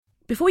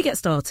Before we get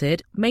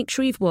started, make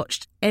sure you've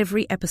watched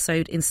every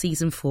episode in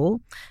season 4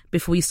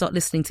 before you start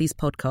listening to these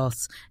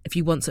podcasts if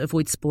you want to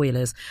avoid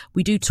spoilers.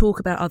 We do talk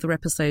about other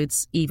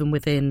episodes even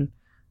within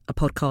a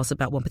podcast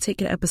about one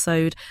particular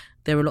episode.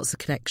 There are lots of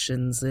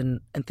connections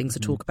and things to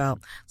talk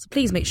about. So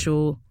please make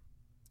sure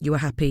you are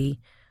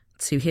happy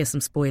to hear some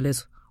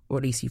spoilers, or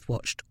at least you've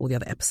watched all the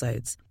other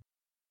episodes.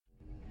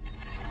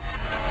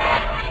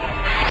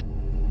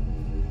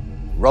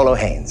 Rollo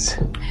Haynes,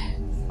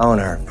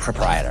 owner,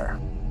 proprietor.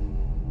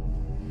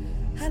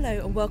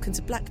 Hello and welcome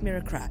to Black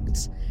Mirror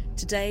Cracked.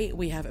 Today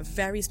we have a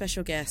very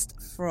special guest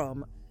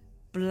from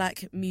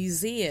Black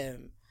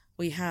Museum.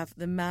 We have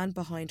the man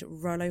behind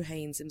Rollo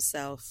Haynes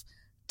himself,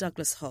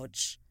 Douglas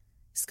Hodge,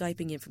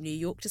 Skyping in from New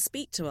York to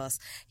speak to us.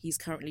 He's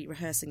currently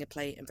rehearsing a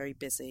play and very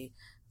busy,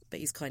 but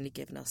he's kindly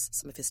given us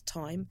some of his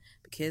time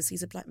because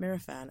he's a Black Mirror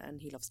fan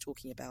and he loves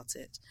talking about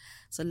it.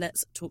 So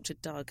let's talk to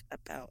Doug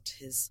about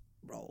his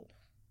role.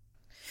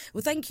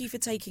 Well, thank you for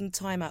taking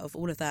time out of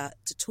all of that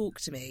to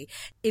talk to me.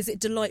 Is it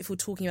delightful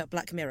talking about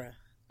Black Mirror?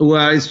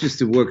 Well, it's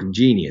just a work of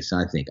genius,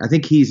 I think. I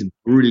think he's a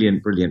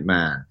brilliant, brilliant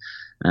man.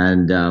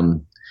 And,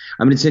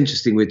 it's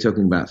interesting we're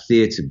talking about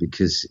theatre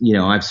because,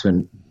 I've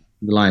spent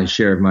the lion's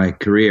share of my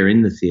career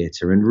in the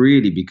theatre, and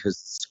really because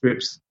the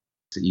scripts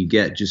that you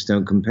get just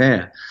don't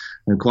compare.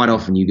 And quite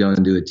often you go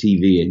and do a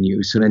TV and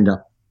you sort of end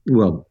up,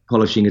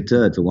 polishing a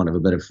turd, for want of a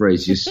better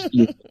phrase.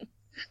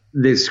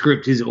 The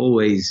script is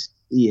always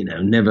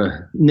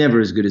never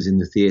as good as in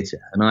the theatre.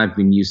 And I've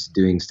been used to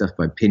doing stuff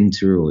by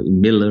Pinter or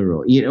Miller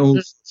or, all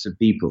sorts of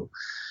people.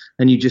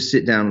 And you just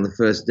sit down on the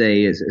first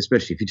day,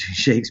 especially if you do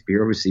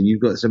Shakespeare, obviously, you've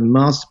got some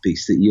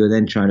masterpiece that you're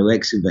then trying to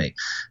excavate.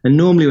 And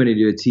normally when you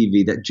do a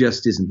TV, that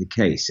just isn't the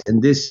case.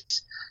 And this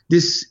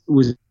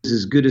was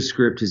as good a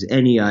script as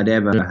any I'd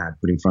ever had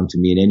put in front of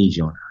me in any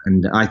genre.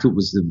 And I thought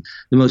was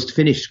the most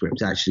finished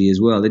script, actually,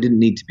 as well. There didn't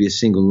need to be a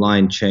single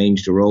line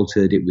changed or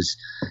altered. It was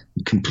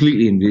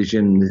completely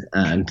envisioned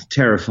and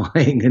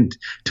terrifying and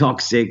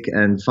toxic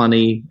and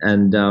funny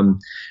and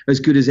as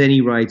good as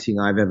any writing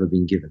I've ever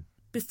been given.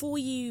 Before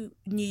you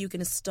knew you were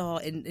going to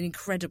star in an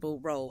incredible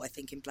role, I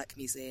think, in Black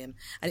Museum,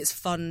 and it's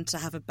fun to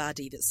have a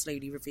baddie that's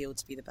slowly revealed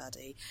to be the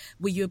baddie,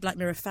 were you a Black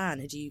Mirror fan?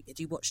 Had you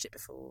watched it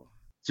before?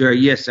 So,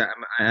 yes, I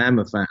am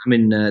a fan.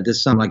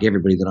 There's some, like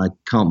everybody, that I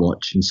can't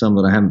watch and some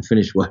that I haven't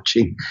finished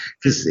watching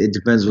because it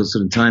depends what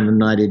sort of time of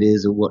night it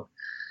is or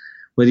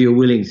whether you're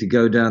willing to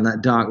go down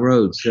that dark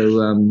road. So,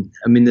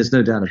 there's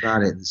no doubt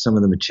about it. Some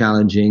of them are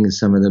challenging and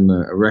some of them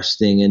are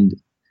arresting. And,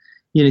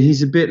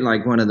 he's a bit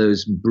like one of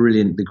those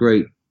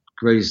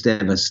greatest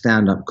ever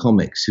stand-up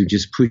comics who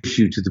just push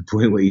you to the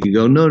point where you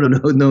go, no,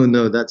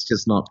 that's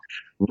just not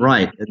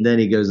right. And then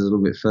he goes a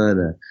little bit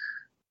further.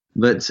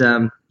 But,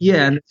 and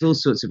there's all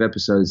sorts of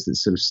episodes that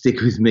sort of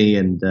stick with me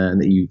and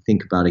that you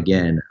think about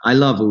again. I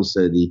love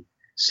also the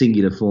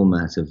singular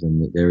format of them,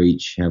 that they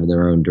each have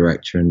their own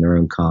director and their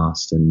own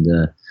cast. And,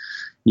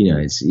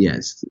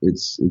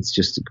 it's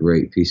just a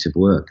great piece of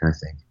work, I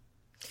think.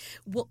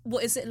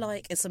 What is it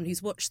like as someone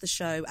who's watched the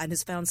show and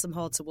has found some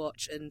hard to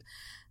watch and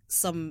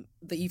some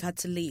that you've had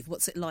to leave?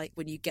 What's it like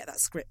when you get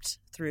that script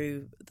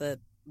through the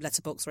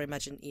letterbox or I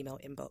imagine email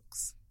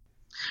inbox?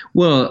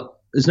 Well,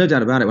 there's no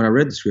doubt about it. When I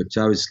read the script,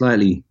 I was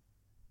slightly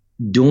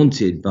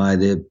daunted by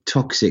the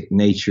toxic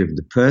nature of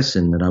the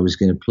person that I was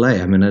going to play.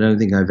 I don't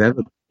think I've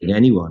ever played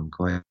anyone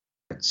quite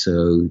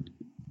so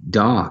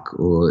dark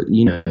or,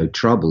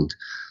 troubled.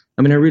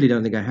 I really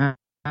don't think I have.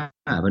 I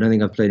don't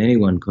think I've played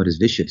anyone quite as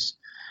vicious.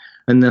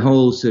 And the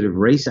whole sort of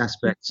race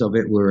aspects of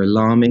it were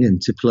alarming.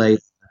 And to play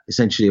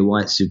essentially a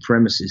white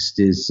supremacist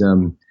is,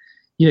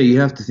 you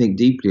have to think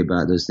deeply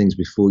about those things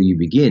before you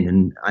begin.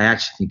 And I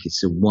actually think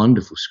it's a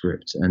wonderful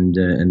script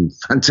and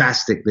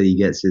fantastic that he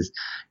gets his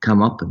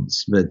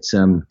comeuppance. But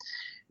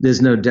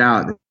there's no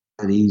doubt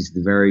that he's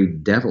the very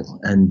devil.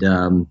 And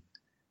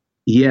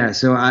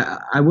so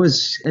I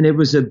was, and it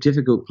was a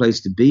difficult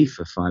place to be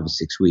for 5 or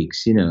 6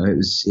 weeks.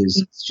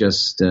 It's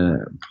just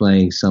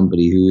playing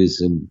somebody who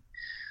is a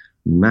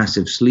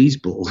massive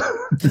sleazeball.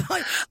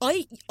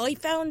 I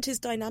found his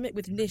dynamic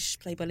with Nish,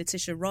 played by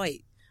Letitia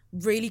Wright,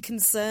 really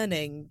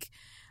concerning.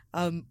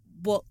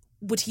 What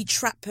would he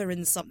trap her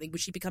in something? Would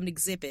she become an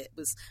exhibit?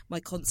 Was my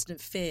constant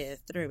fear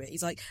through it.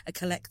 He's like a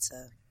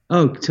collector.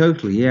 Oh,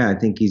 totally. Yeah, I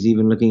think he's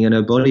even looking at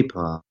her body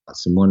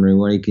parts and wondering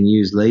what he can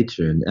use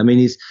later.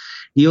 And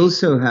he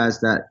also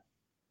has that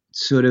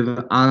sort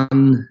of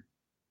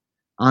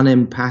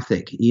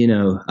unempathic,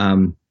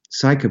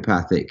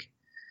 psychopathic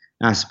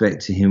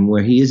aspect to him,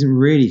 where he isn't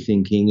really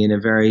thinking in a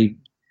very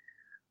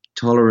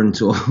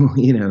tolerant or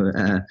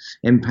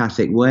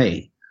empathic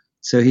way.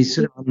 So he's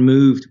sort of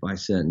unmoved by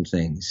certain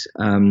things,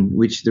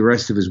 which the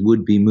rest of us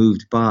would be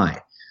moved by.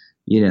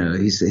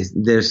 There's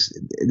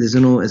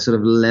a sort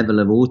of level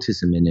of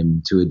autism in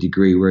him to a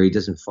degree where he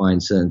doesn't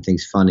find certain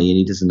things funny and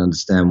he doesn't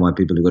understand why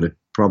people have got a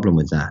problem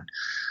with that.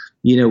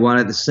 While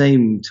at the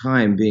same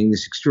time being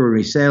this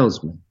extraordinary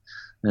salesman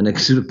and a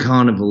sort of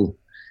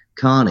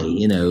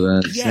carny,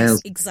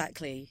 yes,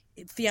 exactly.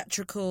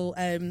 Theatrical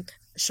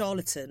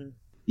charlatan.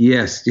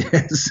 Yes,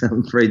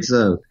 I'm afraid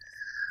so.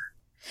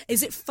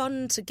 Is it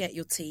fun to get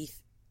your teeth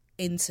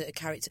into a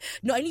character,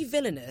 not only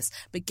villainous,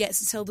 but gets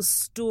to tell the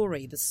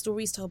story? The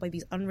story is told by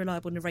these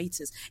unreliable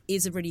narrators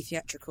is a really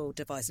theatrical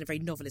device and a very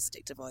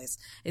novelistic device.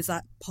 Is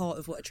that part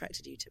of what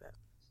attracted you to it?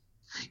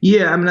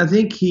 Yeah, I mean, I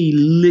think he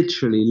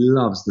literally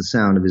loves the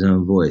sound of his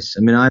own voice.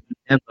 I mean, I've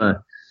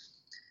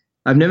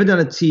never done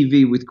a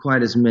TV with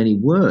quite as many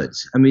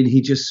words. I mean,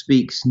 he just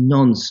speaks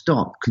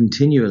non-stop,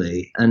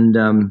 continually. And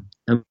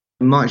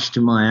much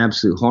to my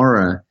absolute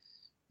horror,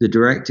 the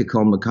director,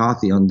 Colin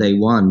McCarthy, on day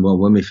one, well,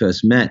 when we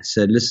first met,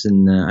 said,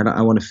 listen,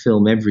 I want to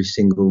film every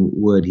single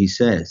word he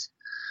says.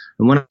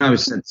 And when I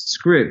was sent the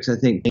script, I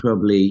think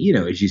probably, you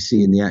know, as you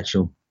see in the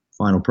actual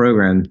final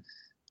program,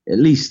 at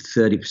least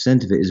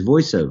 30% of it is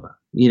voiceover,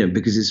 you know,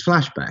 because it's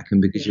flashback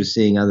and because you're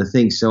seeing other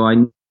things. So I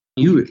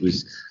knew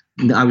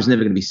I was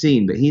never going to be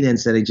seen. But he then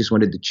said he just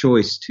wanted the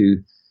choice to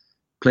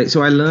play.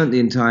 So I learned the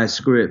entire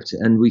script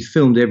and we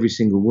filmed every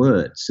single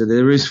word. So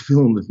there is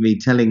film of me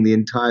telling the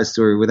entire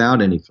story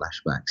without any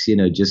flashbacks, you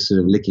know, just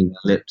sort of licking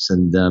my lips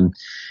and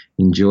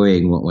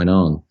enjoying what went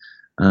on.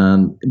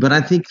 But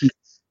I think he's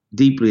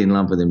deeply in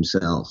love with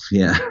himself.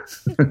 Yeah.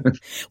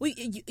 Well,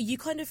 you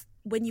kind of,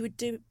 when you're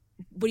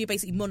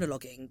basically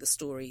monologuing the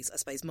stories, I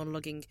suppose,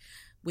 monologuing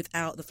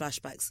without the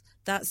flashbacks,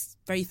 that's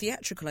very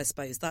theatrical, I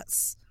suppose.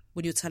 That's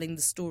when you're telling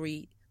the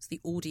story to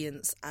the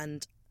audience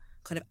and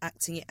kind of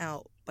acting it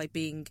out by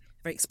being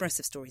a very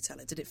expressive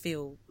storyteller. Did it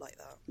feel like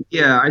that?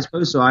 Yeah, I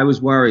suppose so. I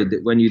was worried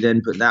that when you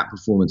then put that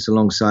performance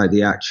alongside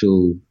the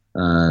actual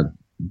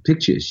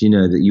pictures, you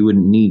know, that you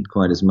wouldn't need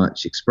quite as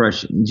much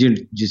expression. Do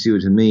you see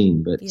what I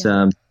mean? But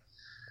yeah.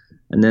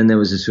 And then there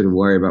was a sort of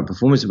worry about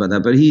performance about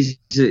that. But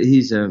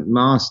he's a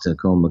master,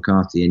 Colin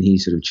McCarthy, and he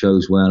sort of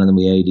chose well. And then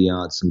we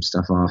ADR'd some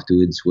stuff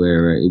afterwards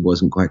where it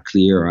wasn't quite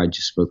clear, or I'd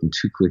just spoken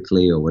too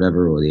quickly or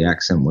whatever, or the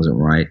accent wasn't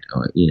right,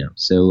 or, you know.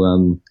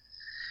 So,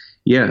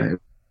 yeah,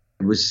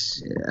 it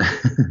was,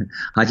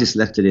 I just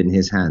left it in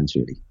his hands,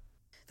 really.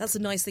 That's a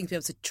nice thing to be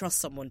able to trust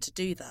someone to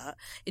do that.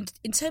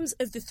 In terms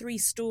of the three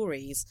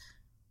stories,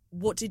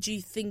 what did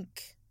you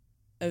think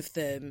of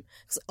them?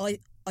 Because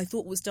I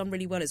thought what was done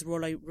really well is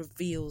Rollo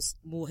reveals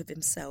more of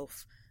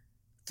himself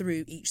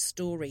through each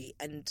story,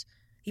 and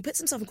he puts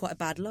himself in quite a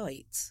bad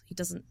light. He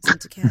doesn't seem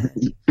to care.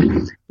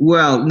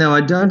 Well, no,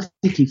 I don't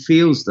think he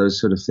feels those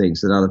sort of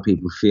things that other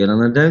people feel,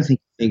 and I don't think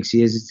he thinks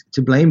he is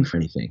to blame for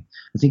anything.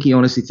 I think he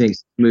honestly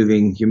thinks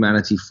moving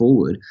humanity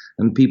forward,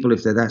 and people,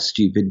 if they're that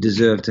stupid,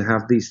 deserve to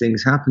have these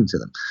things happen to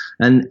them.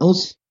 And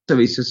also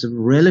he sort of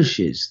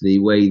relishes the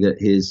way that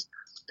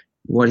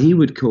what he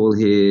would call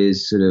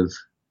his sort of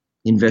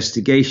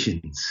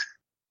investigations,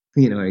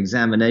 you know,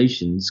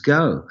 examinations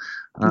go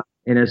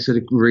in a sort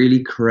of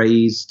really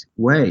crazed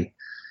way.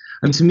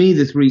 And to me,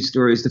 the three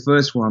stories, the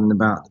first one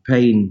about the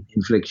pain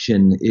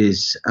infliction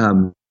is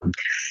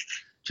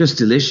just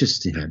delicious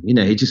to him. You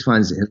know, he just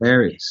finds it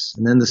hilarious.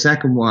 And then the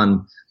second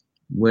one,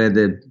 where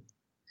the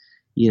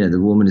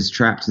woman is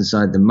trapped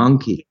inside the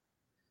monkey,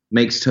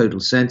 makes total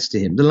sense to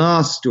him. The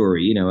last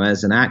story, you know,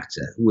 as an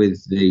actor,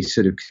 with the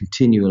sort of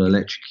continual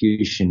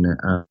electrocution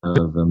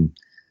of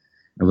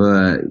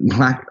a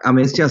black, I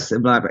mean, it's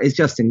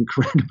just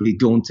incredibly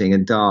daunting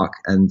and dark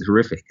and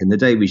horrific. And the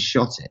day we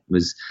shot it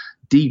was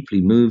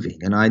deeply moving.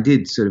 And I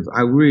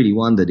really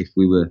wondered if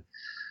we were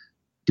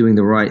doing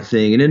the right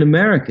thing. And in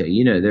America,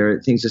 you know,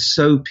 things are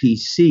so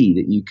PC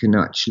that you can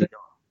actually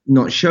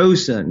not show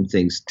certain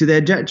things to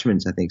their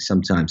detriment, I think,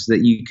 sometimes,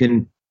 that you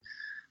can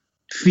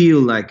feel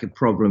like a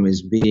problem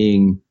is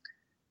being,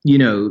 you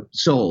know,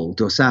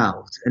 solved or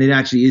salved. And it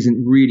actually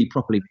isn't really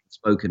properly being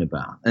spoken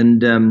about.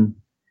 And,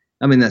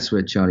 I mean, that's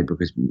where Charlie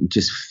Brooker is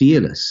just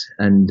fearless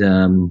and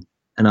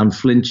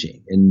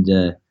unflinching and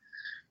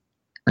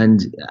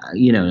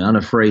you know,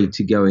 unafraid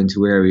to go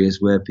into areas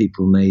where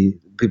people may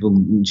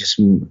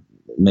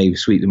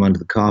sweep them under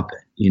the carpet,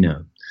 you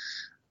know.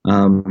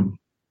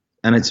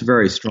 And it's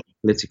very strong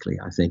politically,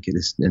 I think,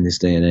 in this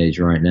day and age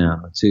right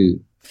now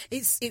too.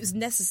 It was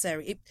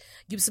necessary.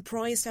 You're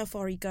surprised how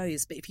far he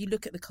goes, but if you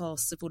look at the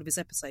casts of all of his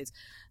episodes,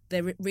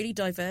 they're really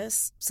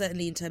diverse,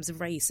 certainly in terms of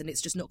race, and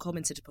it's just not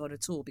commented upon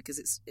at all because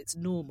it's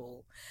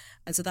normal.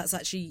 And so that's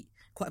actually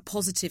quite a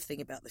positive thing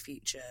about the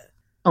future.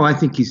 Oh, I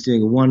think he's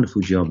doing a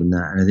wonderful job in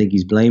that, and I think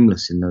he's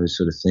blameless in those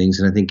sort of things,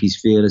 and I think he's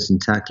fearless in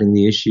tackling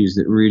the issues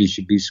that really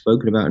should be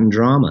spoken about in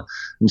drama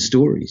and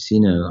stories. You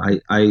know,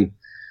 I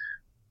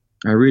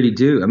really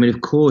do. I mean,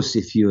 of course,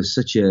 if you're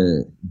such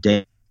a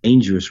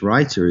dangerous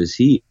writer as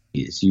he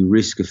is, you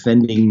risk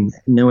offending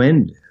no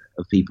end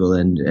of people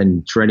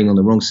and treading on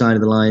the wrong side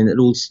of the line at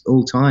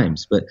all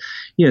times. But,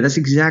 you know, that's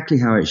exactly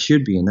how it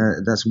should be, and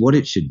that's what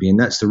it should be, and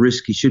that's the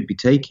risk he should be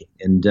taking.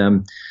 And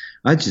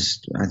I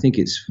think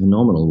it's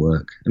phenomenal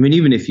work. I mean,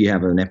 even if you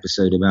have an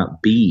episode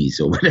about bees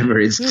or whatever,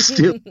 it's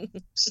still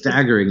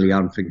staggeringly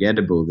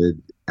unforgettable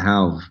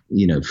how,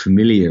 you know,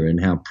 familiar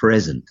and how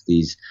present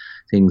these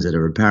things that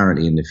are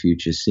apparently in the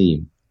future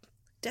seem.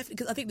 Definitely,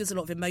 because I think there's a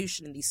lot of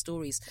emotion in these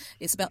stories.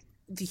 It's about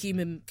the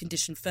human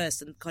condition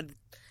first and kind of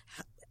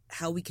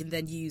how we can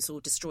then use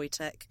or destroy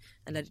tech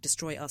and let it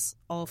destroy us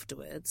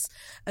afterwards.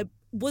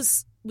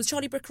 Was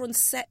Charlie Brooker on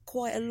set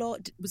quite a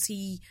lot? Was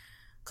he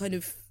kind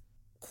of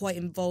quite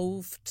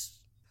involved?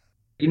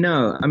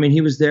 I mean,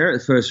 he was there at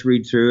the first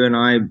read through, and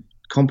I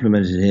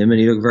complimented him, and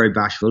he looked very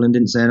bashful and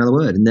didn't say another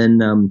word. And then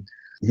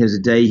there was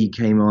a day he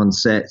came on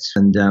set,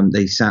 and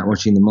they sat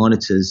watching the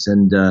monitors,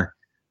 and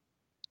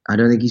I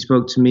don't think he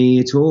spoke to me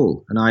at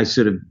all. And I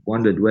sort of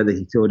wondered whether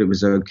he thought it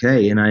was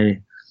okay, and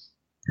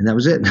that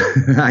was it.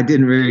 I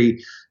didn't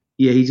really.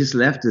 Yeah, he just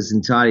left us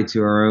entirely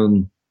to our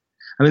own.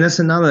 I mean, that's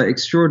another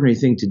extraordinary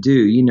thing to do.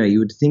 You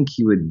would think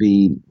he would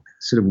be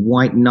sort of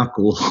white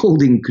knuckle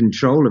holding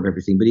control of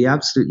everything, but he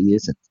absolutely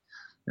isn't.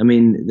 I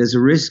mean, there's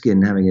a risk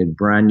in having a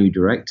brand new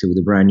director with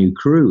a brand new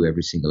crew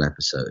every single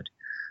episode.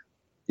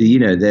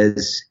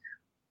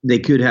 They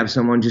could have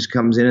someone just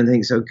comes in and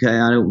thinks, okay,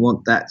 I don't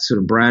want that sort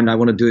of brand. I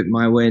want to do it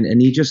my way.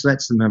 And he just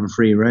lets them have a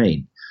free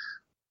rein.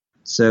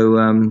 So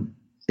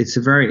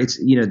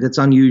that's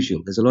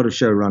unusual. There's a lot of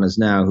showrunners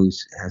now who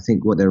I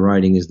think what they're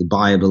writing is the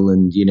Bible,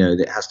 and,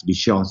 that has to be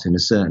shot in a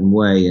certain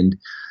way. And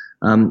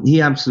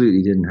he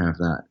absolutely didn't have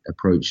that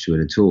approach to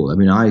it at all. I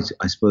mean, I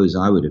suppose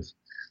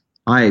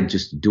I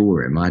just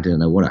adore him. I don't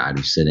know what I'd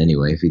have said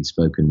anyway if he'd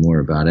spoken more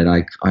about it.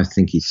 I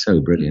think he's so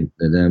brilliant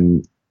that,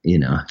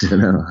 I don't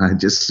know. I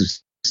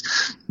just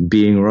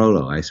being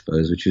Rollo, I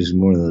suppose, which is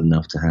more than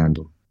enough to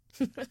handle.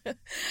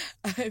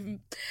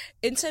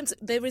 In terms,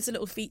 there is a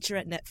little feature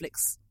at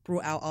Netflix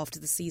brought out after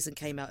the season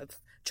came out of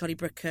Charlie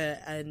Brooker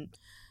and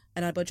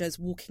Annabelle Jones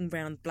walking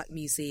around Black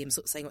Museum,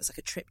 sort of saying it's like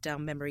a trip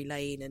down memory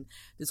lane, and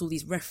there's all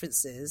these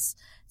references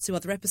to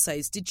other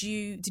episodes. Did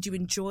you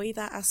enjoy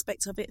that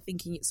aspect of it,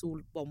 thinking it's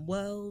all one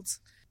world?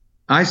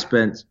 I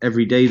spent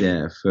every day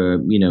there for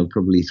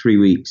probably 3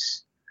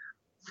 weeks,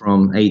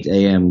 from 8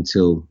 a.m.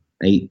 till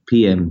 8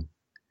 p.m.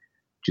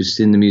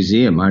 just in the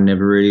museum. I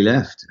never really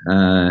left.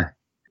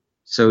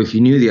 So if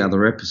you knew the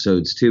other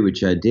episodes too,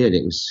 which I did,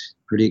 it was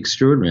pretty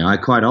extraordinary. I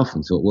quite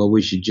often thought, well,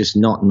 we should just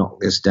not knock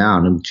this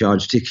down and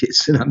charge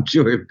tickets, and I'm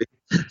sure it'd be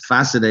a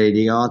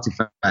fascinating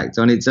artifact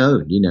on its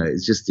own.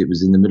 It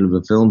was in the middle of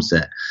a film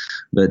set,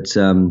 but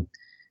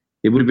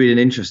it would have been an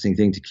interesting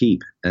thing to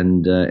keep,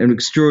 and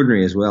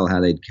extraordinary as well how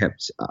they'd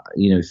kept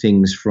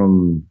things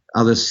from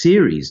other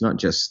series, not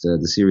just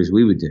the series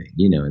we were doing,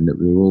 and that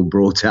we were all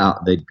brought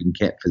out. They'd been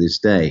kept for this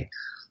day.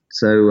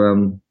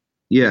 So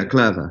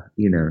clever.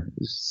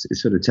 It's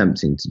sort of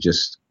tempting to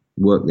just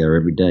work there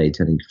every day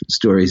telling different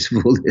stories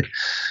of all the,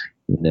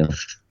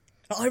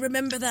 I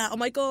remember that. Oh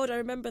my God, I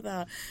remember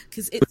that.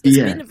 Because it's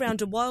been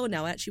around a while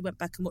now. I actually went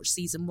back and watched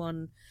season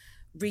 1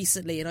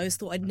 recently, and I always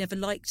thought I'd never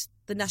liked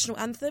the national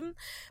anthem.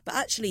 But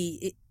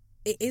actually,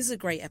 it is a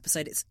great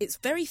episode. It's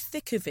very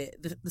thick of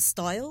it, the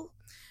style,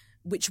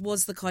 which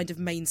was the kind of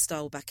main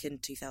style back in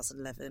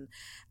 2011.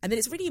 And then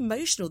it's really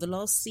emotional. The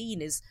last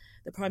scene is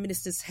the Prime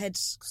Minister's head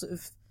sort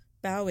of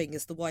bowing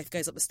as the wife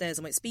goes up the stairs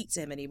and won't speak to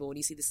him anymore, and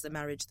you see this is a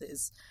marriage that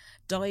has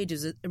died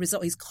as a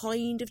result. He's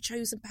kind of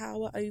chosen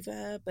power over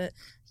her, but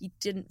he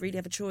didn't really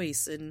have a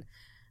choice, and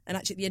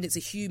actually at the end it's a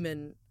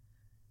human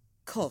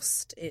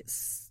cost.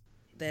 It's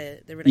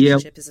the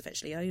relationship is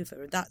eventually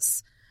over, and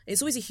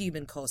it's always a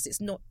human cost.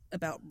 It's not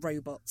about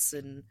robots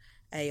and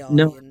AI.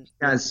 No,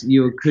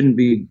 you couldn't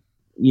be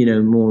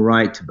more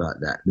right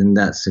about that. And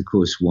that's of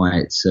course why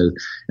it's so,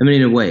 I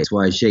mean, in a way it's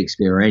why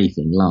Shakespeare or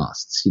anything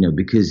lasts,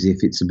 because if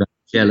it's about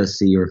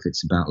jealousy, or if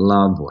it's about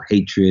love or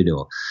hatred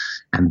or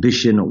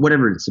ambition or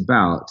whatever it's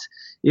about,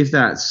 if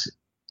that's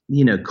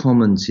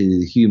common to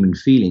the human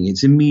feeling,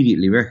 it's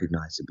immediately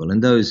recognizable.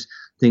 And those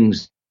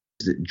things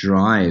that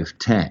drive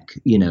tech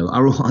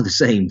are all the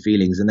same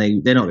feelings, and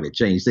they're not going to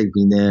change. They've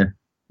been there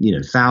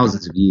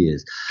thousands of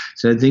years.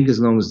 So I think as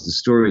long as the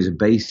stories are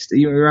based,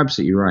 you're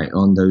absolutely right,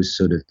 on those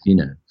sort of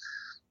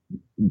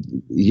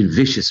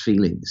vicious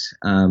feelings,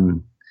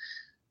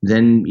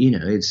 then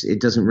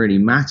it doesn't really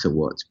matter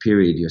what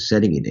period you're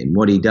setting it in.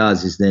 What he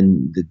does is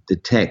then the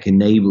tech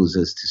enables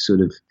us to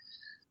sort of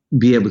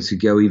be able to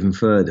go even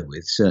further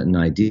with certain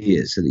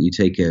ideas, so that you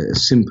take a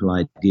simple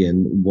idea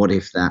and what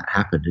if that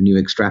happened, and you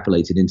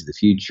extrapolate it into the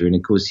future, and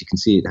of course you can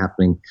see it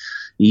happening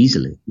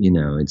easily.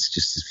 It's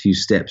just a few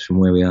steps from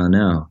where we are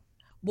now.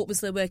 What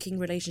was the working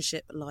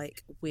relationship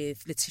like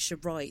with Letitia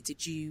Wright?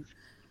 Did you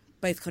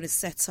both kind of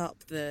set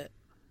up that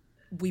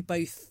we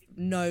both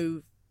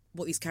know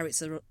what these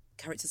characters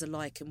are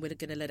like, and we're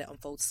going to let it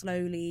unfold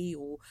slowly,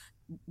 or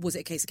was it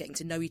a case of getting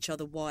to know each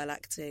other while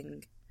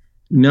acting?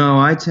 No,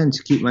 I tend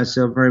to keep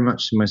myself very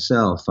much to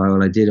myself.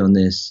 I did on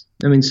this.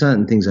 I mean,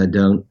 certain things I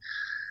don't.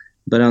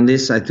 But on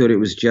this, I thought it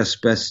was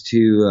just best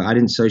to, I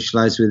didn't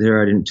socialize with her.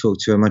 I didn't talk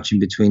to her much in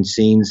between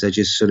scenes. I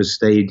just sort of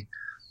stayed,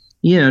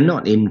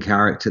 not in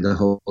character the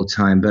whole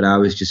time, but I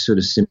was just sort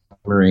of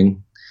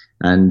simmering.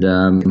 And,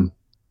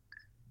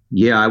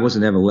 I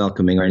wasn't ever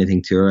welcoming or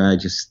anything to her. I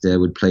just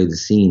would play the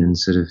scene and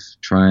sort of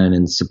try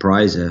and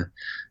surprise her.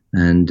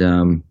 And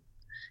a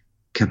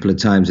couple of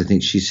times I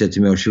think she said to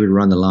me, she would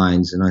run the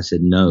lines, and I said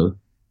no.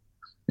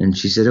 And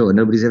she said,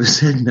 nobody's ever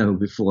said no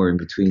before in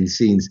between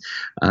scenes.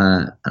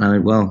 And I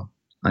went, well,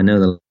 I know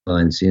the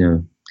lines,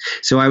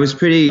 So I was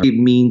pretty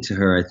mean to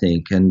her, I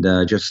think, and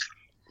I just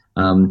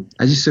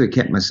sort of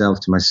kept myself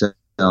to myself.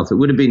 It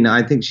would have been,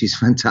 I think she's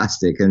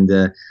fantastic and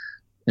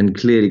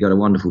clearly got a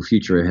wonderful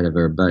future ahead of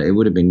her, but it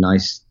would have been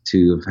nice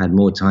to have had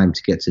more time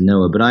to get to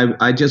know her. But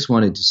I just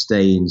wanted to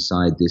stay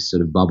inside this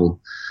sort of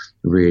bubble,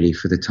 really,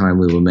 for the time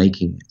we were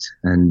making it.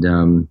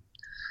 And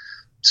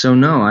so,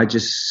 no, I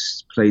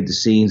just played the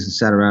scenes and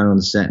sat around on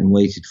the set and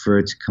waited for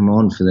her to come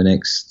on for the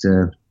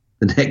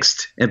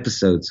next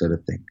episode, sort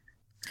of thing.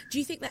 Do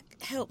you think that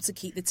helped to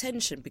keep the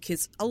tension?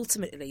 Because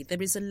ultimately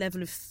there is a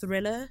level of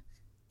thriller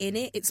in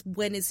it. It's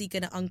when is he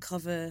going to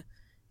uncover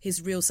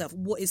his real self?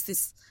 What is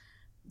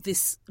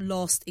this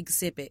last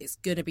exhibit? It's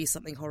going to be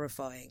something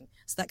horrifying.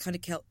 So that kind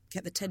of kept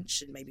the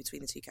tension maybe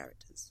between the two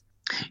characters.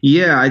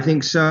 Yeah, I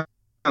think so.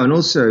 And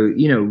also,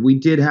 we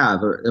did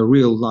have a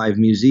real live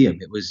museum.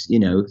 It was,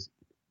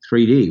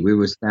 3D. We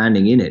were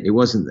standing in it. It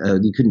wasn't,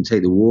 you couldn't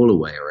take the wall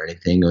away or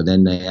anything, or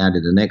then they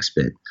added the next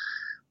bit.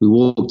 We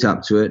walked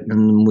up to it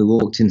and we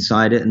walked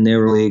inside it, and there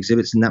were all the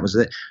exhibits, and that was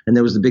it. And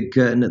there was the big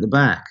curtain at the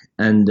back.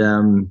 And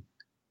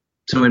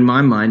so in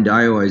my mind,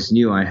 I always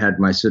knew I had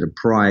my sort of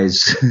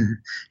prize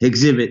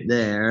exhibit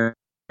there.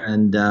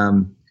 And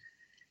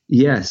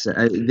yes,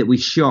 that we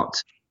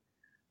shot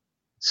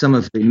some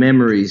of the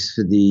memories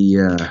for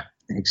the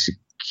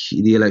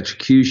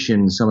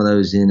electrocution, some of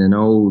those in an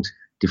old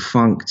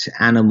defunct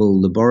animal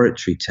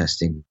laboratory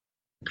testing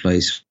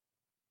place,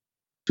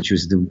 which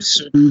was the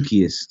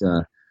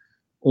spookiest,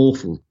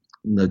 awful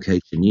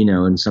location,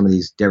 and some of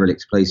these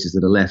derelict places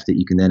that are left that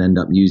you can then end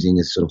up using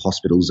as sort of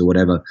hospitals or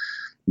whatever.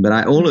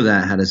 But all of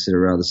that had a sort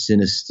of rather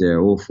sinister,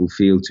 awful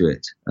feel to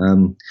it.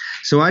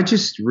 So I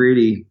just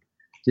really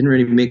didn't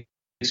really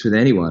mix with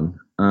anyone.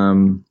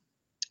 And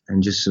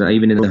just sort of,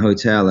 even in the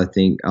hotel, I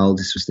think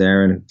Aldous was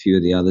there and a few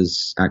of the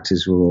others,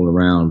 actors were all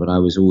around, but I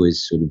was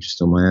always sort of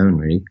just on my own,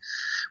 really,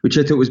 which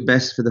I thought was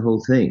best for the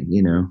whole thing,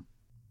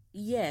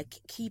 Yeah,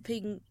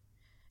 keeping...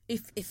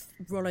 If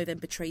Rollo then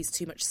betrays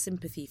too much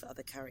sympathy for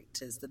other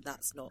characters, then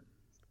that's not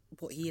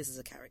what he is as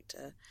a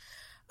character.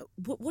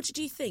 What did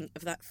you think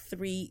of that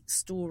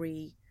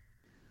 3-story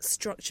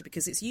structure?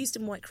 Because it's used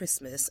in White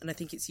Christmas, and I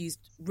think it's used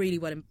really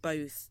well in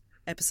both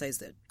episodes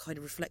that kind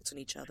of reflect on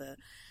each other.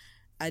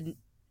 And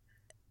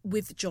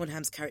with John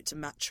Hamm's character,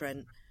 Matt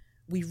Trent,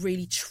 we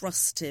really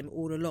trust him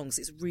all along. So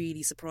it's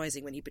really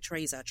surprising when he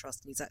betrays our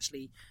trust and he's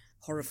actually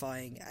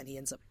horrifying, and he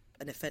ends up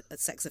a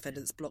sex offender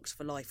that's blocked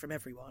for life from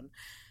everyone.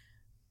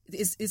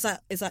 Is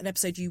that an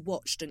episode you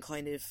watched and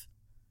kind of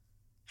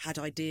had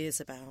ideas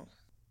about?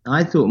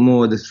 I thought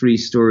more of the 3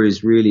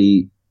 stories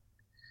really,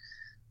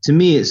 to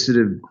me, it sort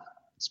of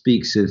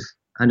speaks of,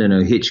 I don't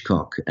know,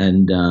 Hitchcock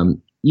and,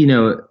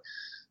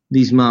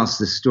 these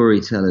master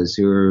storytellers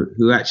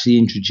who actually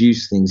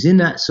introduce things in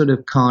that sort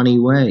of carny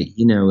way,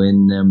 in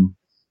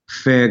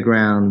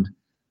fairground,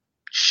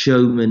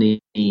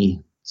 showman-y,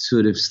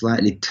 sort of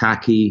slightly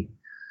tacky,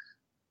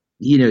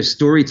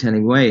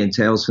 storytelling way. And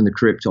Tales from the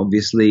Crypt,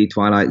 obviously,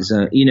 Twilight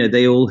Zone,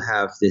 they all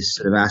have this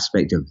sort of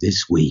aspect of,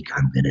 this week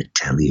I'm going to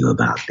tell you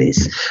about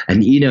this.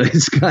 And,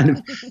 it's kind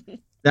of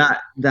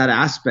that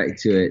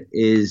aspect to it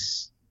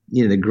is,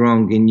 the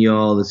Grand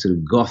Guignol, the sort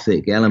of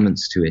gothic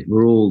elements to it.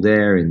 We're all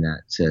there in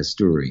that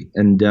story.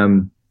 And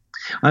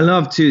I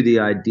love, too, the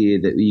idea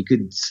that you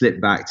could slip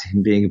back to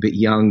him being a bit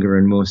younger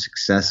and more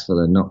successful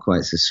and not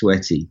quite so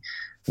sweaty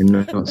and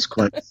not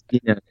quite,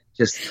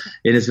 just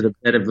in a sort of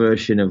better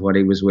version of what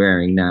he was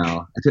wearing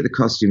now. I thought the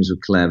costumes were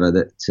clever,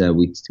 that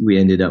we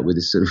ended up with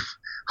a sort of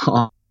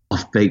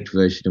half-baked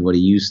version of what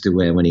he used to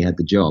wear when he had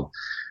the job.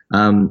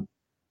 And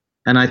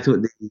I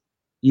thought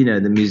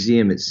the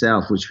museum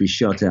itself, which we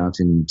shot out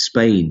in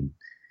Spain,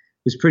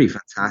 was pretty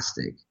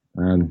fantastic.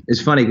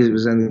 It's funny because it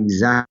was in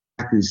exactly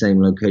the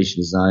same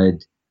location as I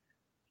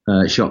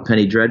had shot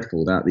Penny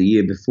Dreadful out the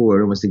year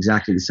before, almost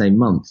exactly the same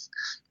month.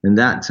 And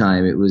that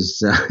time it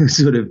was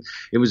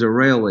it was a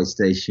railway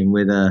station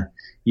with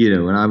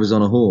and I was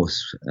on a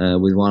horse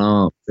with one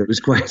arm. It was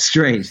quite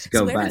strange to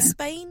go back. Where in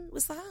Spain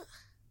was that?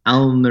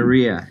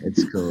 Almeria,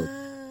 it's called.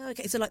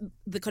 Okay, so like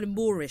the kind of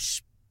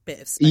Moorish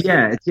bit of Spain.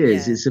 Yeah, it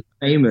is. Yeah.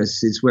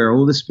 It's where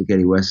all the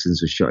spaghetti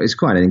westerns were shot. It's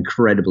quite an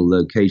incredible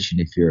location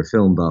if you're a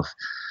film buff.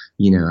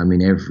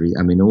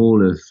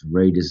 All of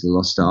Raiders of the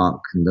Lost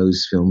Ark and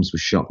those films were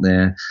shot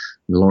there.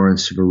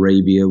 Lawrence of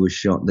Arabia was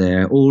shot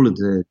there. All of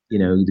the,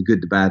 the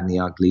good, the bad, and the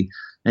ugly.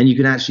 And you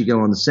can actually go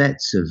on the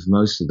sets of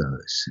most of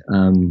those.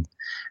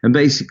 And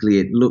basically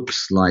it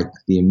looks like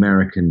the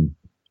American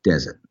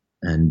desert.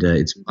 And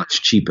it's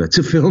much cheaper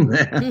to film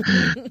there.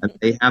 And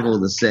they have all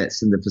the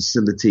sets and the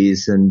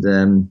facilities.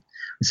 And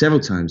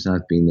several times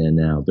I've been there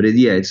now. But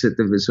it's at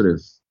the sort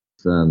of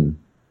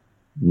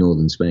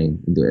northern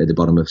Spain, at the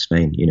bottom of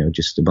Spain,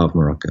 just above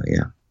Morocco,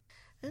 yeah.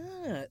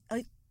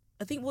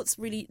 I think what's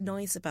really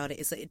nice about it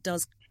is that it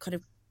does kind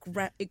of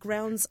it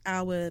grounds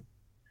our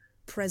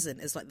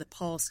present as like the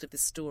past of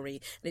this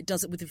story, and it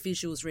does it with the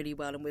visuals really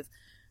well, and with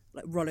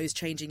like Rollo's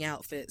changing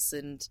outfits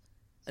and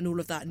all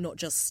of that, not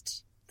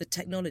just the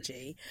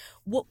technology.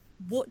 What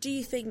do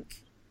you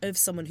think of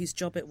someone whose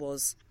job it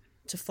was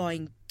to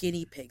find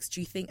guinea pigs,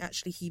 do you think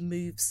actually he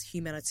moves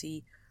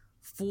humanity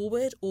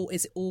forward, or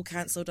is it all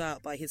cancelled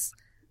out by his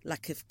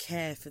lack of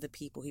care for the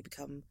people who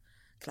become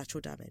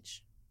collateral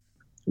damage?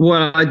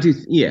 Well, I do.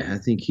 Yeah, I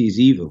think he's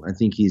evil. I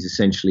think he's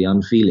essentially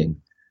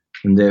unfeeling,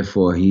 and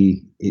therefore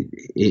he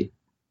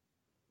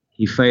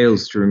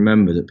fails to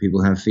remember that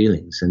people have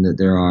feelings and that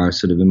there are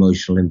sort of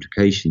emotional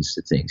implications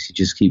to things. He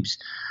just keeps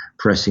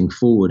pressing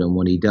forward on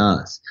what he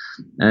does,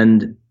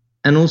 and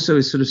also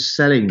is sort of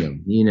selling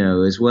them,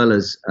 as well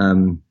as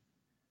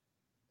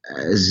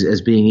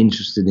being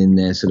interested in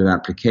their sort of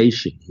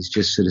application. He's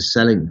just sort of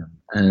selling them,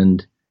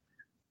 and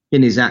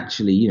is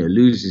actually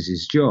loses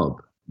his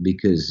job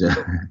because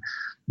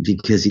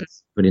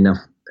he's put enough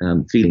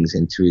feelings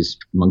into his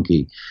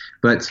monkey.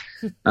 But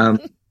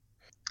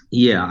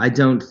yeah, I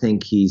don't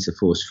think he's a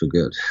force for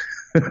good.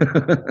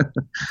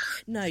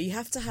 No, you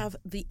have to have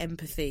the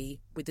empathy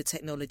with the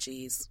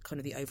technologies, kind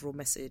of the overall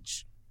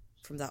message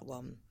from that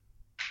one.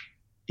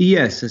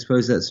 Yes, I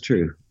suppose that's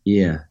true.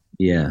 Yeah.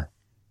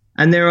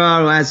 And there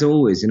are, as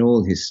always, in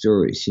all his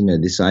stories,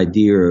 this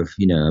idea of,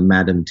 a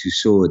Madame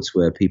Tussauds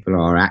where people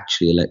are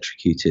actually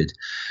electrocuted,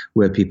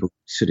 where people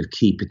sort of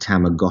keep a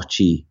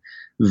Tamagotchi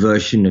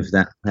version of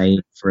that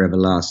pain for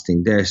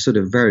everlasting. They're sort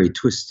of very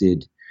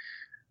twisted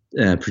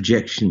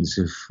projections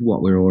of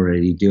what we're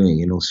already doing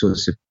in all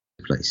sorts of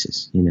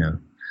places,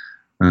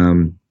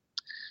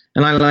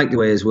 and I like the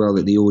way as well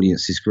that the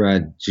audiences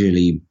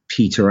gradually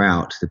peter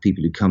out. The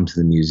people who come to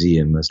the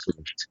museum are sort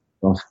of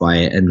off by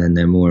it, and then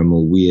they're more and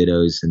more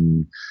weirdos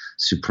and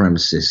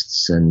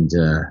supremacists and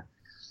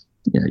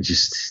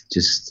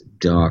just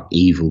dark,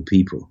 evil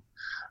people.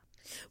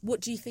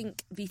 What do you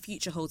think the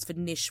future holds for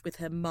Nish with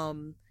her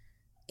mum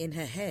in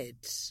her head?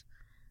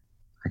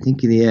 I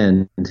think in the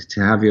end,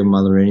 to have your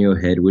mother in your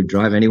head would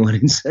drive anyone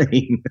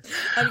insane.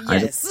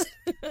 Yes.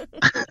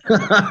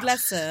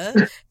 Bless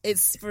her.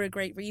 It's for a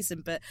great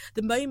reason. But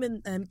the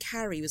moment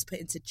Carrie was put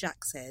into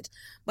Jack's head,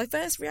 my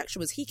first reaction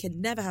was he can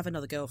never have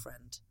another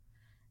girlfriend.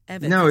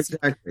 Ever. No,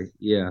 exactly.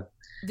 Yeah.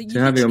 To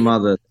have your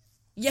mother.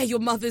 Yeah, your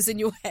mother's in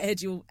your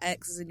head, your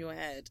ex is in your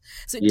head.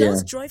 So it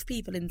does drive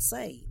people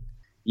insane.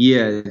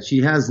 Yeah, she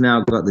has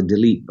now got the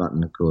delete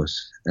button, of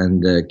course,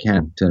 and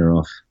can turn her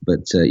off. But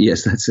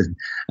yes, that's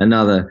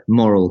another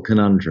moral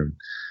conundrum.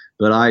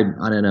 But I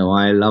don't know.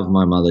 I love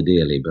my mother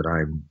dearly, but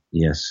I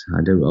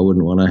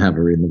wouldn't want to have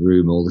her in the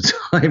room all the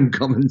time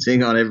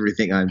commenting on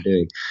everything I'm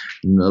doing.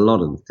 A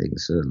lot of the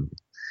things, certainly.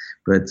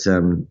 But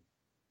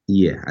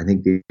yeah, I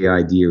think the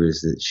idea is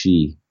that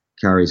she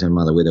carries her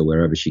mother with her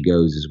wherever she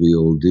goes, as we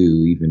all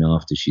do, even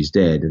after she's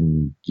dead,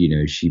 and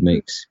she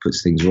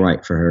puts things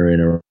right for her in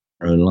her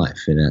own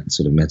life in a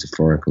sort of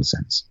metaphorical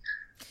sense.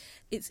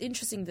 It's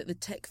interesting that the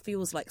tech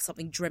feels like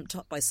something dreamt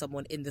up by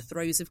someone in the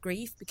throes of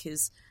grief,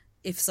 because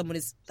if someone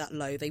is that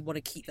low, they want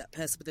to keep that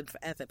person with them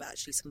forever. But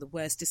actually some of the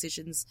worst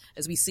decisions,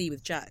 as we see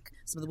with Jack,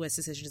 some of the worst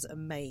decisions are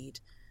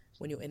made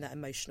when you're in that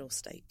emotional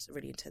state, a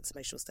really intense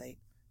emotional state.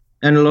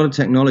 And a lot of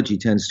technology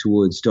tends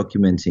towards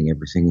documenting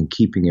everything and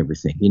keeping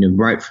everything,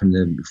 right from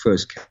the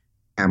first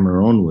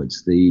camera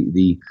onwards,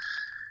 the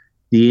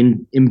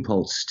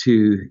impulse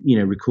to,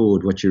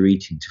 record what you're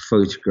eating, to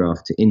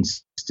photograph, to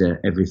Insta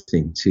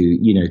everything,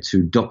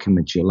 to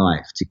document your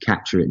life, to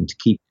capture it and to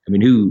keep. I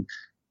mean, who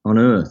on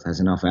earth has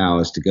enough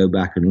hours to go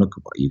back and look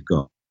at what you've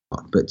got?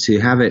 But to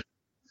have it,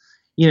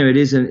 it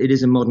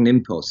is a modern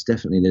impulse.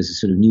 Definitely, there's a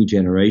sort of new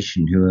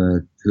generation who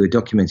are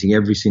documenting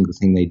every single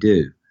thing they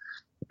do,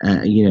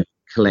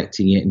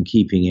 collecting it and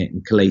keeping it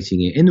and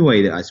collating it in the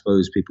way that I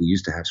suppose people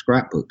used to have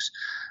scrapbooks.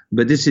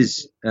 But this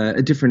is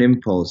a different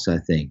impulse, I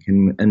think,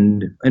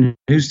 and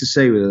who's to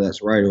say whether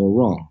that's right or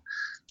wrong?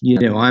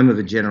 I'm of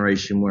a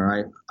generation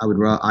where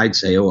I'd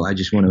say, I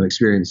just want to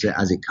experience it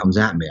as it comes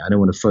at me. I don't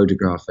want to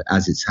photograph it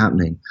as it's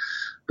happening.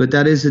 But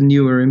that is a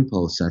newer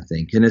impulse, I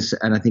think, and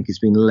I think it's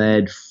been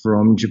led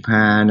from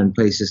Japan and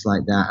places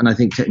like that. And I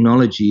think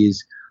technology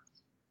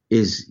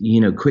is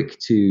quick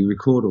to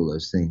record all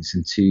those things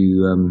and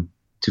to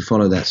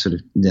follow that sort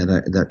of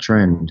that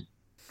trend.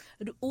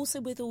 And also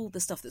with all the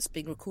stuff that's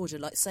being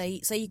recorded, like say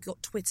you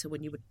got Twitter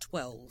when you were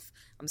 12.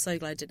 I'm so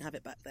glad I didn't have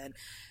it back then.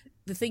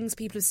 The things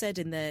people have said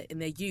in their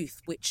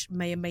youth, which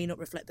may or may not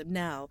reflect them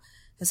now,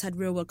 has had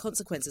real world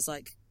consequences.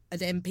 Like an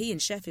MP in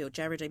Sheffield,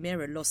 Jared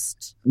O'Meara,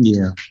 lost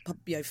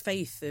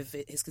faith of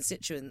his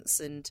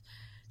constituents. And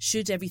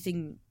should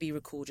everything be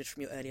recorded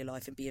from your earlier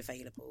life and be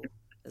available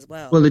as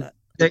well? Well, the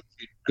days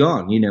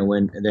gone.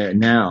 When they're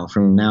now,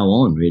 from now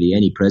on, really,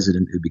 any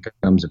president who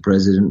becomes a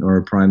president or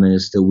a prime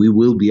minister, we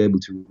will be able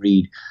to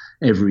read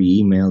every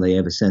email they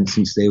ever sent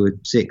since they were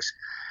 6.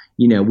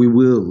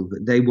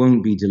 They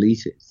won't be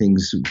deleted.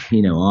 Things,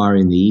 are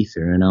in the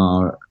ether and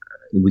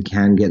we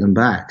can get them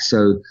back.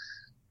 So,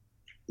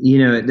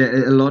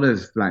 a lot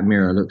of Black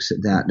Mirror looks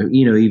at that,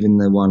 even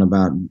the one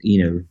about,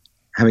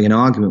 having an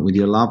argument with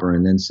your lover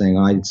and then saying,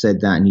 I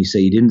said that and you say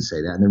you didn't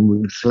say that, and then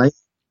replay.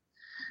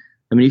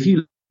 I mean, if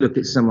you look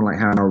at someone like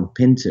Harold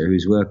Pinter,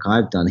 whose work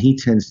I've done, he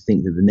tends to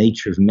think that the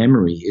nature of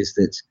memory is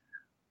that,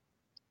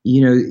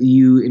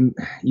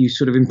 you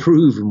sort of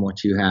improve on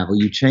what you have, or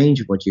you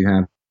change what you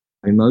have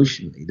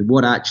emotionally, that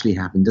what actually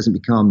happened doesn't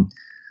become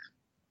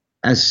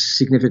as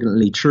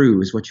significantly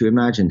true as what you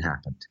imagined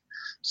happened.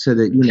 So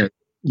that,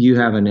 you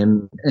have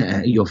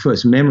your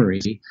first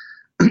memory,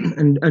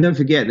 and don't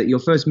forget that your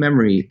first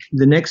memory,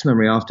 the next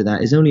memory after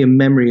that, is only a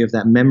memory of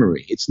that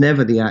memory. It's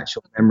never the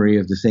actual memory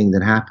of the thing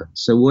that happened.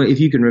 So if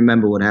you can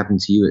remember what happened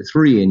to you at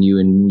 3 and you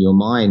in your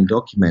mind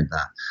document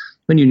that,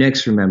 when you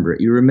next remember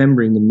it, you're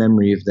remembering the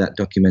memory of that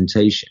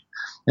documentation.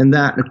 And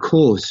that, of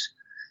course,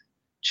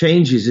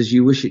 changes as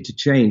you wish it to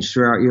change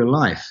throughout your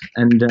life.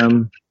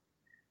 And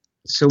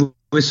so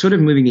we're sort of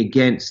moving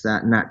against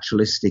that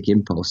naturalistic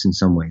impulse in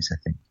some ways, I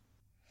think.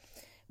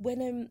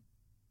 When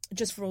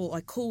just for all, I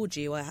called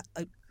you, I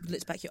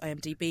looked back at your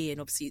IMDb, and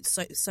obviously it's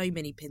so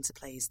many Pinter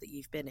plays that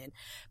you've been in,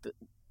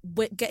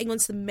 but getting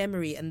onto the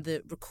memory and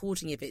the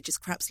recording of it,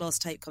 just Krapp's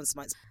last tape comes to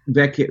mind.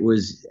 Beckett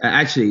was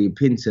actually,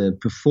 Pinter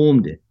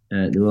performed it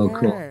at the World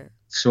Court.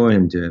 Saw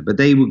him do it, but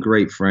they were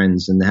great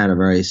friends, and they had a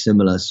very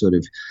similar sort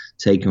of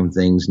take on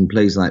things. And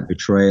plays like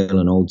Betrayal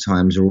and Old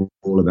Times are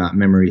all about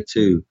memory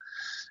too.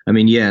 I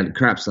mean, yeah,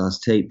 Krapp's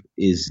last tape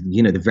is,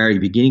 the very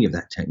beginning of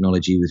that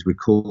technology, with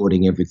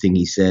recording everything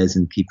he says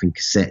and keeping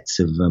cassettes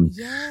of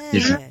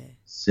his,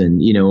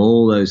 and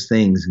all those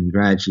things, and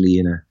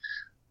gradually,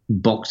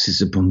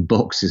 boxes upon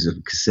boxes of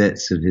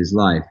cassettes of his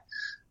life.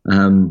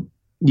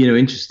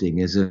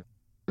 Interesting as a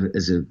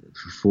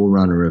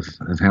forerunner of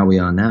how we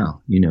are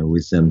now.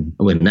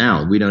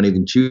 Now we don't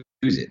even choose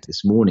it.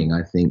 This morning,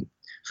 I think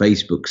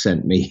Facebook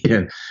sent me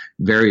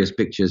various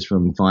pictures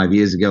from 5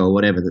 years ago or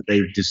whatever that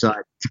they've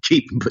decided to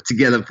keep and put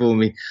together for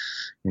me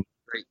in a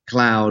great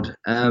cloud.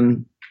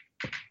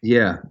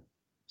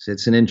 So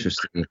it's an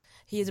interesting.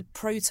 He has a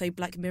proto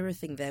Black Mirror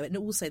thing there, and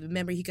also the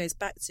memory he goes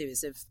back to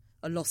is of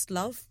a lost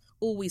love.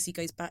 Always he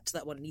goes back to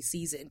that one, and he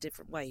sees it in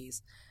different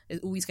ways.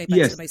 It always goes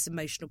back to the most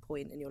emotional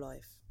point in your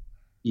life.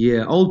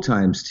 Yeah, Old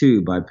Times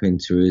too by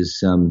Pinter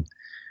is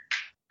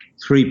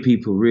 3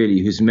 people really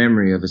whose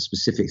memory of a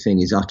specific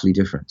thing is utterly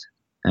different.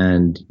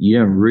 And you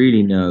don't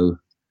really know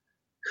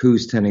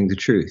who's telling the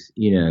truth,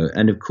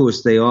 and of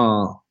course they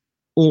are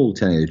all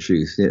telling the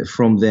truth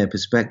from their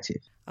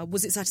perspective.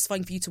 Was it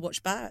satisfying for you to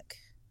watch back?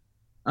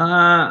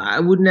 I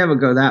would never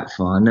go that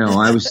far. No,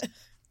 I was,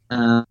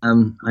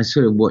 I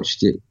sort of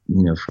watched it,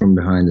 from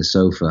behind the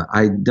sofa.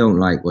 I don't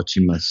like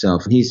watching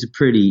myself. He's a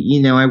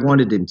pretty, I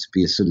wanted him to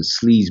be a sort of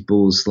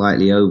sleazeball,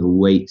 slightly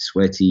overweight,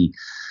 sweaty,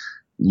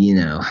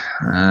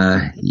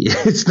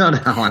 it's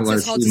not how I want to see.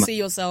 It's hard to see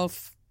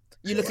yourself.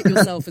 You look at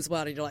yourself as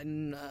well, and you're like,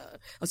 no, I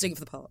was doing it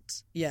for the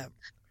part. Yeah.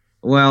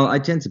 Well, I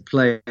tend to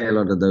play a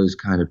lot of those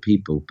kind of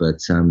people, but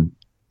so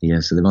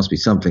there must be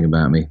something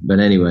about me.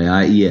 But anyway,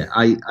 I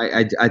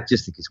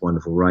just think it's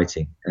wonderful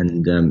writing,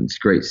 and it's a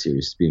great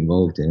series to be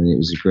involved in. And it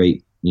was a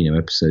great,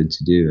 episode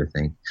to do, I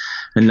think,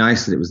 and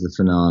nice that it was the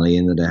finale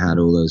and that it had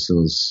all those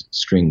little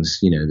strings,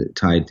 that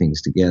tied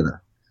things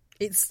together.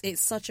 It's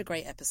such a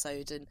great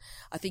episode, and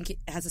I think it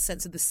has a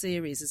sense of the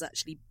series as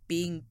actually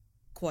being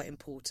quite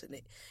important.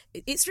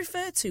 It's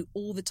referred to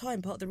all the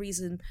time. Part of the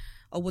reason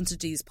I wanted to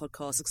do this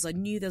podcast is because I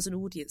knew there was an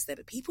audience there,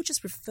 but people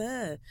just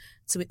refer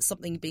to it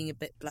something being a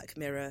bit Black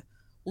Mirror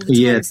all the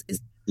time.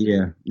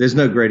 Yeah, there's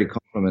no greater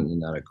compliment than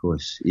that, of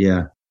course.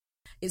 Yeah,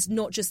 it's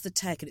not just the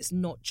tech, and it's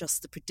not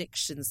just the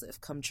predictions that have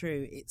come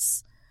true.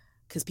 It's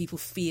because people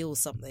feel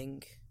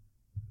something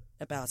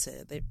about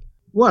it.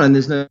 Well, and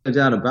there's no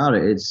doubt about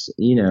it. It's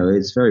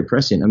it's very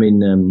prescient. I mean,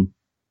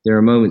 there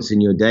are moments in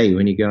your day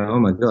when you go, oh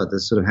my God,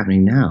 that's sort of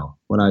happening now.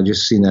 When I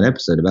just seen that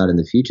episode about in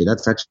the future,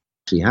 that's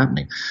actually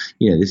happening.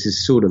 This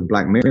is sort of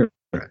Black Mirror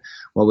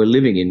what we're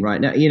living in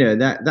right now.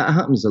 That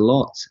happens a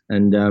lot,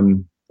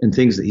 and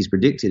things that he's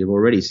predicted have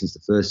already, since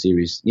the first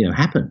series,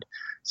 happened.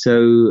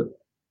 So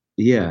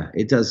yeah,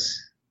 it does.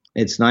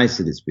 It's nice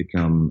that it's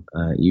become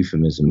a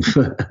euphemism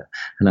for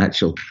an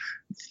actual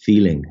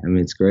feeling. I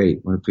mean, it's great.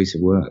 What a piece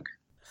of work.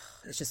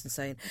 It's just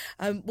insane.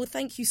 Well,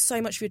 thank you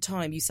so much for your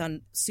time. You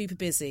sound super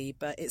busy,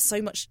 but it's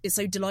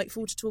so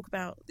delightful to talk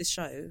about this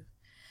show.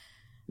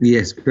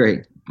 Yes,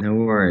 great. No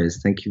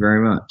worries. Thank you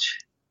very much.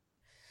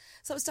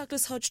 So that was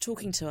Douglas Hodge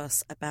talking to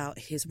us about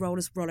his role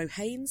as Rollo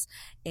Haynes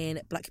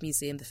in Black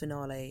Museum, the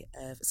finale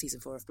of season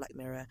 4 of Black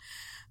Mirror.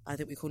 I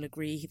think we can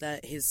agree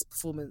that his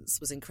performance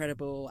was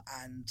incredible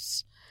and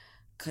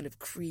kind of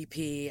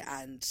creepy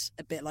and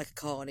a bit like a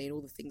carny and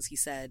all the things he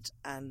said.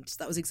 And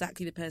that was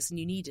exactly the person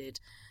you needed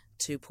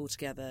to pull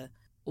together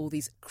all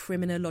these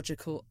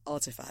criminological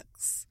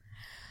artifacts.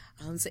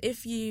 So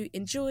if you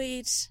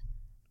enjoyed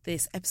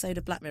this episode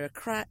of Black Mirror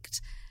Cracked,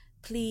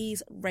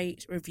 please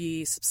rate,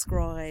 review,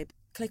 subscribe,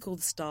 click all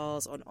the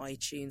stars on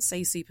iTunes,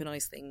 say super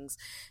nice things,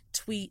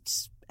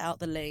 tweet out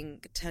the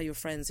link, tell your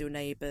friends, your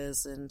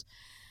neighbours, and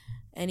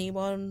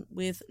anyone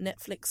with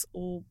Netflix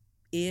or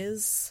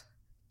ears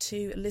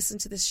to listen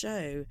to this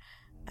show.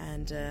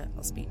 And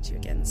I'll speak to you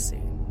again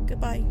soon.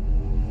 Goodbye.